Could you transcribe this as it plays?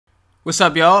What's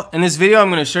up, y'all? In this video, I'm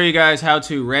going to show you guys how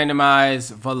to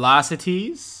randomize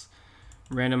velocities.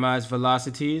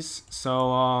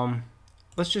 So,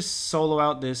 let's just solo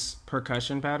out this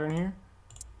percussion pattern here.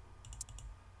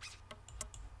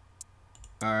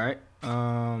 All right.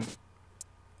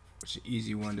 Which is an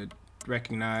easy one to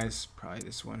recognize. Probably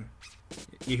this one.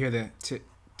 You hear the tit,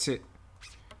 tit.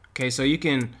 Okay, so you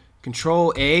can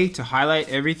Control A to highlight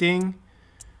everything.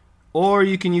 Or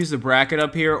you can use the bracket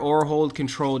up here or hold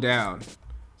Control down.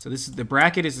 So this is the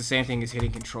bracket is the same thing as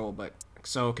hitting Control, but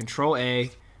so Control A,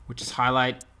 which is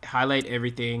highlight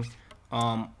everything.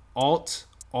 Alt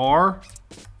R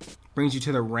brings you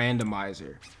to the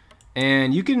randomizer.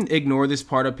 And you can ignore this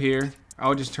part up here. I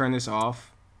would just turn this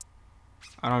off.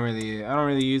 I don't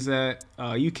really use that.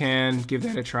 You can give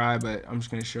that a try, but I'm just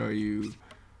gonna show you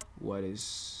what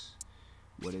is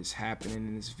happening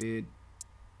in this vid.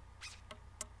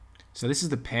 So this is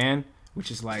the pan, which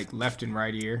is like left and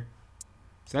right ear.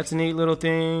 So that's a neat little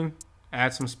thing.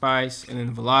 Add some spice, and then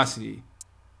the velocity,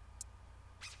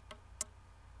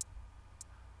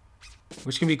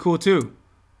 which can be cool too.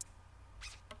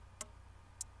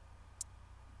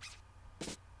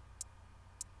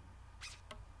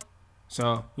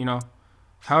 So, you know,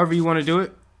 however you want to do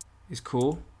it is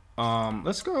cool.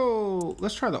 Let's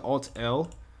try the Alt L.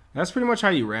 That's pretty much how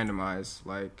you randomize.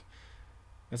 Like,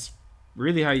 that's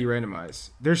really how you randomize.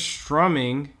 There's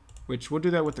strumming, which we'll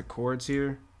do that with the chords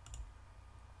here.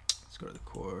 Let's go to the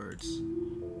chords.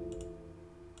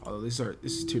 Although this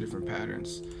is two different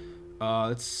patterns.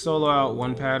 Let's solo out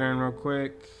one pattern real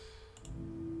quick.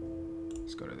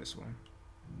 Let's go to this one.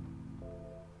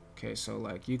 Okay, so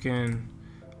like you can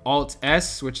Alt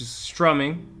S, which is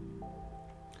strumming.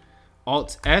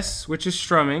 Alt S, which is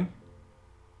strumming.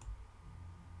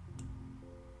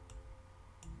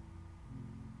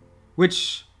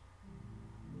 Which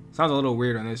sounds a little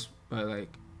weird on this, but like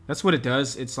that's what it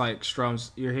does. It's like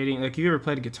strums. You're hitting, like, you ever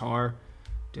played a guitar?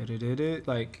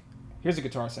 Like, here's a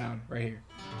guitar sound right here.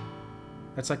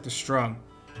 That's like the strum.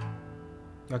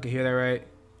 Y'all can hear that, right?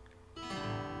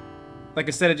 Like,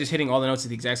 instead of just hitting all the notes at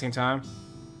the exact same time,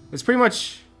 it's pretty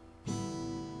much,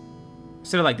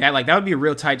 instead of like that would be a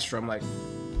real tight strum. Like,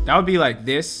 that would be like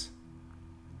this,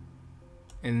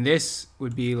 and this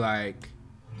would be like,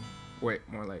 wait,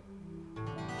 more like,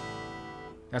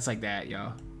 that's like that,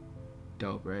 y'all.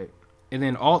 Dope, right? And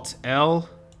then Alt L.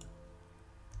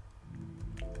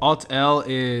 Alt L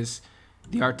is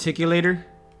the articulator.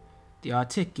 The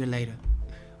articulator.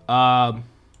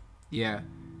 Yeah.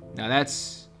 Now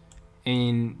that's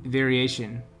in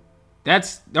variation. The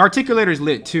articulator is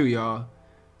lit too, y'all.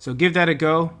 So give that a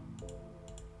go.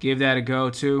 Give that a go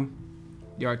too.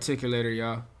 The articulator,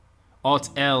 y'all. Alt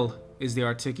L is the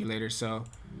articulator, so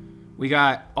we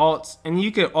got Alt, and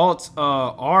you could Alt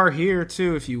R here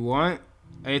too if you want.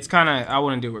 It's kind of, I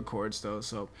wouldn't do it with chords though.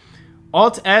 So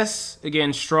Alt S,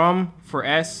 again, strum for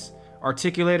S,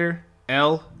 articulator,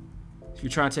 L. If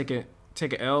you're trying to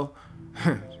take a L,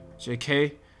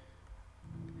 JK,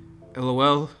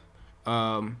 LOL.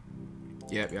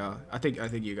 Yep, y'all. I think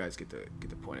you guys get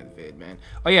the point of the vid, man.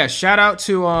 Oh yeah, shout out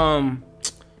to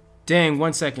dang,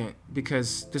 1 second,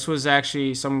 because this was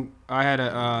actually I had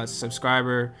a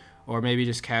subscriber, or maybe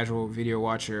just casual video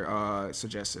watcher,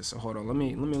 suggest this. So hold on, let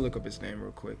me look up his name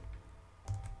real quick.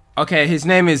 Okay, his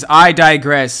name is I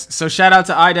Digress. So shout out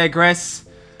to I Digress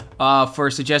for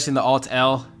suggesting the Alt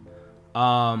L,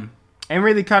 and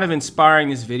really kind of inspiring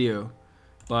this video.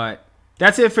 But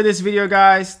that's it for this video,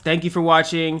 guys. Thank you for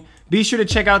watching. Be sure to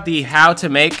check out the How to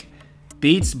Make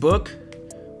Beats book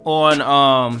on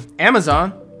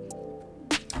Amazon.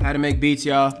 How to make beats,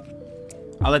 y'all.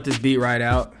 I'll let this beat ride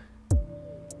out.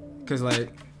 Cause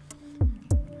like,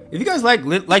 if you guys like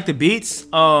the beats,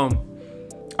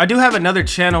 I do have another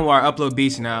channel where I upload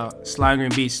beats now, Slime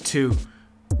Green Beats 2,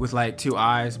 with like 2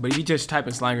 eyes. But if you just type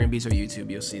in Slime Green Beats on YouTube,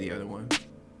 you'll see the other one.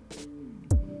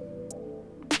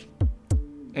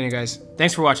 Anyway, guys,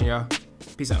 thanks for watching, y'all.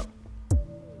 Peace out.